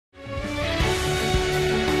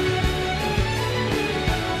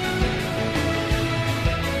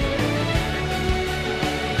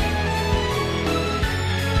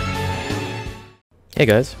Hey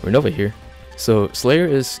guys, Renova here. So Slayer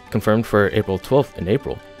is confirmed for April 12th in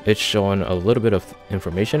April. It's showing a little bit of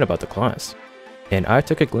information about the class. And I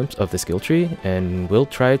took a glimpse of the skill tree and will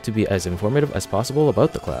try to be as informative as possible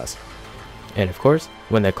about the class. And of course,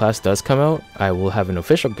 when that class does come out, I will have an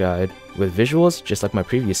official guide with visuals just like my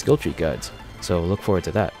previous skill tree guides, so look forward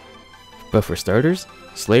to that. But for starters,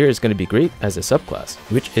 Slayer is going to be great as a subclass,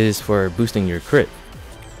 which is for boosting your crit.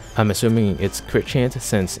 I'm assuming it's crit chance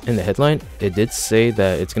since in the headline it did say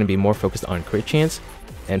that it's going to be more focused on crit chance,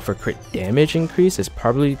 and for crit damage increase it's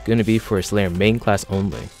probably going to be for Slayer main class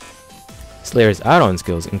only. Slayer's add-on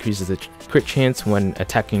skills increases the crit chance when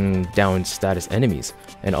attacking down status enemies,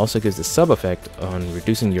 and also gives the sub effect on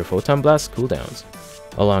reducing your photon blast cooldowns,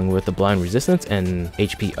 along with the blind resistance and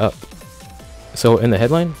HP up. So in the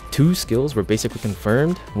headline, 2 skills were basically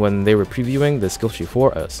confirmed when they were previewing the skill tree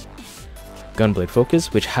for us. Gunblade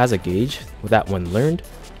Focus, which has a gauge that when learned,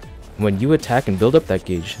 when you attack and build up that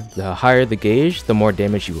gauge, the higher the gauge, the more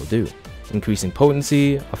damage you will do, increasing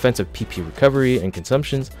potency, offensive PP recovery, and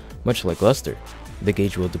consumptions, much like Luster. The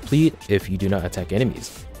gauge will deplete if you do not attack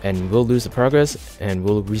enemies, and will lose the progress and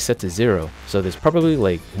will reset to 0, so there's probably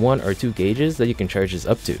like 1 or 2 gauges that you can charge this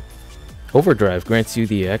up to. Overdrive grants you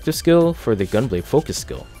the active skill for the Gunblade Focus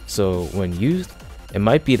skill, so when used, it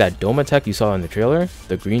might be that dome attack you saw in the trailer,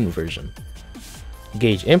 the green version.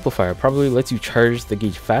 Gauge Amplifier probably lets you charge the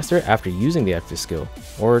gauge faster after using the active skill,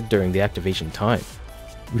 or during the activation time.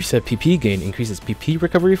 Reset PP gain increases PP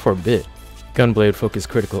recovery for a bit. Gunblade Focus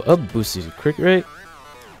Critical Up boosts your crit rate,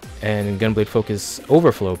 and Gunblade Focus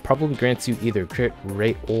Overflow probably grants you either crit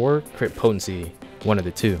rate or crit potency, one of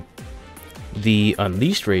the two. The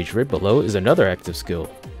Unleashed Rage right below is another active skill,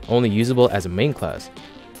 only usable as a main class.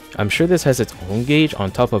 I'm sure this has its own gauge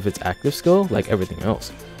on top of its active skill like everything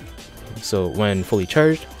else. So when fully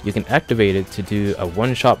charged, you can activate it to do a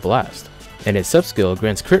one-shot blast, and its sub-skill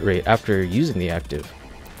grants crit rate after using the active.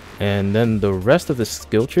 And then the rest of the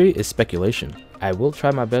skill tree is speculation. I will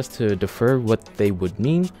try my best to defer what they would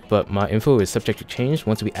mean, but my info is subject to change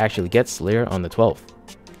once we actually get Slayer on the 12th.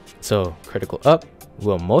 So Critical Up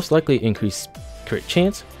will most likely increase crit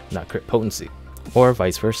chance, not crit potency, or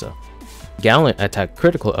vice versa. Gallant Attack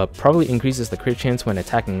Critical Up probably increases the crit chance when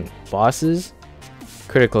attacking bosses.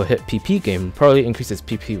 Critical Hit PP gain probably increases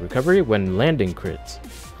PP recovery when landing crits.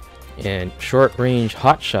 And Short Range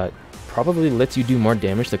Hot Shot probably lets you do more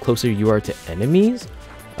damage the closer you are to enemies,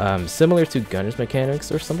 similar to Gunner's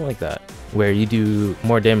mechanics or something like that, where you do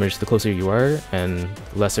more damage the closer you are and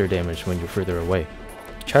lesser damage when you're further away.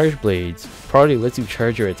 Charge Blades probably lets you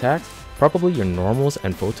charge your attacks, probably your normals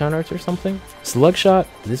and photon arts or something. Slug Shot,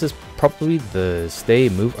 this is probably the stay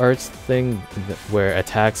move arts thing where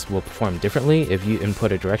attacks will perform differently if you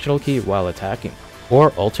input a directional key while attacking,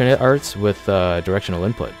 or alternate arts with directional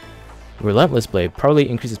input. Relentless Blade probably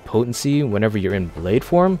increases potency whenever you're in blade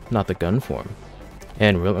form, not the gun form.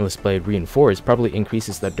 And Relentless Blade Reinforced probably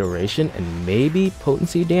increases the duration and maybe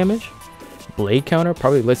potency damage. Blade Counter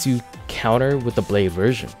probably lets you counter with the blade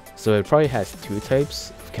version, so it probably has 2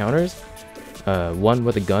 types of counters. One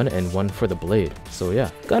with a gun and one for the blade. So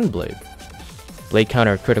yeah, Gunblade. Blade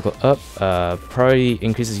Counter Critical Up probably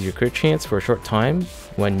increases your crit chance for a short time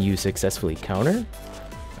when you successfully counter.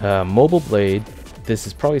 Mobile Blade, this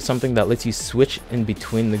is probably something that lets you switch in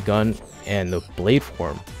between the gun and the blade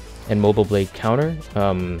form. And Mobile Blade Counter,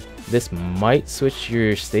 this might switch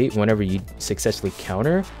your state whenever you successfully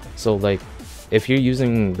counter. So like, if you're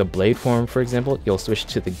using the blade form, for example, you'll switch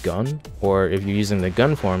to the gun, or if you're using the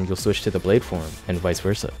gun form, you'll switch to the blade form, and vice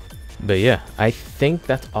versa. But yeah, I think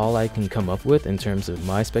that's all I can come up with in terms of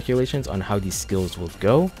my speculations on how these skills will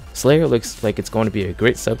go. Slayer looks like it's going to be a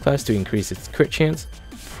great subclass to increase its crit chance.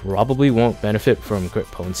 Probably won't benefit from crit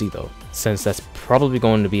potency though, since that's probably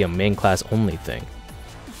going to be a main class only thing.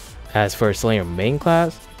 As for Slayer main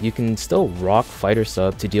class, you can still rock Fighter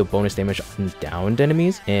Sub to deal bonus damage on downed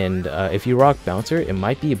enemies, and if you rock Bouncer, it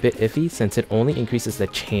might be a bit iffy since it only increases the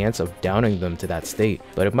chance of downing them to that state,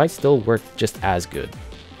 but it might still work just as good.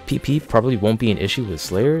 PP probably won't be an issue with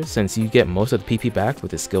Slayer since you get most of the PP back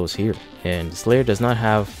with the skills here, and Slayer does not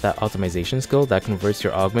have that optimization skill that converts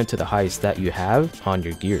your augment to the highest stat you have on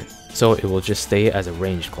your gear, so it will just stay as a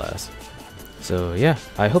ranged class. So yeah,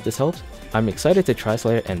 I hope this helps. I'm excited to try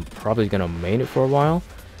Slayer and probably gonna main it for a while,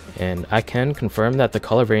 and I can confirm that the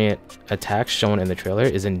color variant attacks shown in the trailer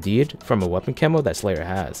is indeed from a weapon camo that Slayer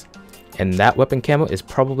has, and that weapon camo is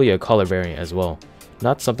probably a color variant as well,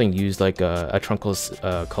 not something used like a trunkless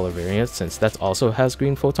color variant since that also has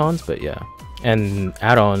green photons, but yeah. And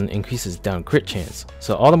add-on increases down crit chance,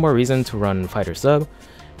 so all the more reason to run Fighter Sub,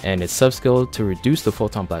 and its sub skill to reduce the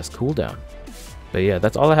photon blast cooldown. But yeah,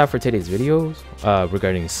 that's all I have for today's video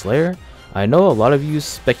regarding Slayer. I know a lot of you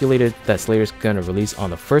speculated that Slayer is going to release on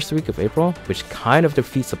the first week of April, which kind of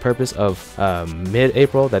defeats the purpose of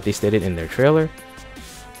mid-April that they stated in their trailer.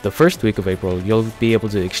 The first week of April, you'll be able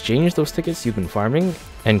to exchange those tickets you've been farming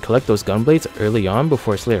and collect those gunblades early on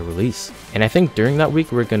before Slayer release. And I think during that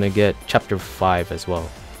week, we're gonna get Chapter 5 as well.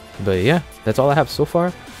 But yeah, that's all I have so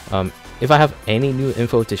far. If I have any new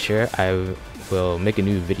info to share, I will make a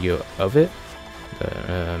new video of it.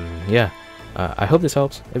 But yeah, I hope this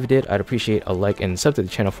helps. If it did, I'd appreciate a like and sub to the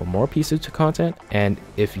channel for more PSO2 content. And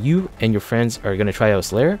if you and your friends are gonna try out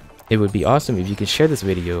Slayer, it would be awesome if you could share this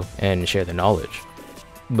video and share the knowledge.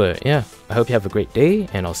 But yeah, I hope you have a great day,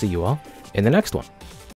 and I'll see you all in the next one.